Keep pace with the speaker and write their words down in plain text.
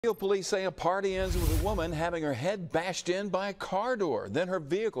Police say a party ends with a woman having her head bashed in by a car door. Then her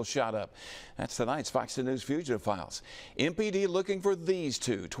vehicle shot up. That's tonight's Fox News Fugitive Files. MPD looking for these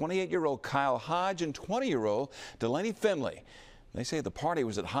two, 28-year-old Kyle Hodge and 20-year-old Delaney Finley. They say the party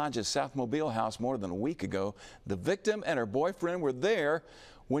was at Hodge's South Mobile house more than a week ago. The victim and her boyfriend were there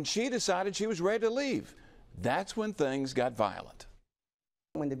when she decided she was ready to leave. That's when things got violent.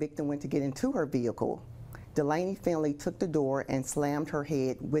 When the victim went to get into her vehicle, Delaney Finley took the door and slammed her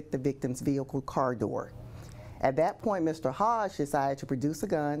head with the victim's vehicle car door. At that point, Mr. Hodge decided to produce a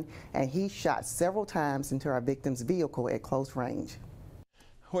gun, and he shot several times into our victim's vehicle at close range.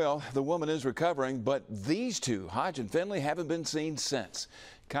 Well, the woman is recovering, but these two, Hodge and Finley, haven't been seen since.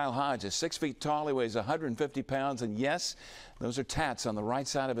 Kyle Hodge is 6 feet tall, he weighs 150 pounds, and yes, those are tats on the right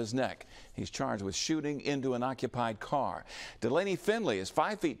side of his neck. He's charged with shooting into an occupied car. Delaney Finley is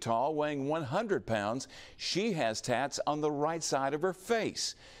 5 feet tall, weighing 100 pounds. She has tats on the right side of her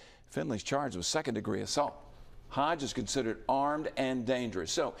face. Finley's charged with second-degree assault. Hodge is considered armed and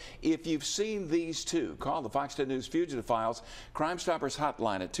dangerous. So if you've seen these two, call the Fox News Fugitive Files Crime Stoppers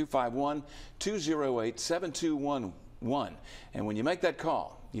hotline at 251-208-7211. And when you make that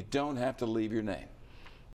call, you don't have to leave your name.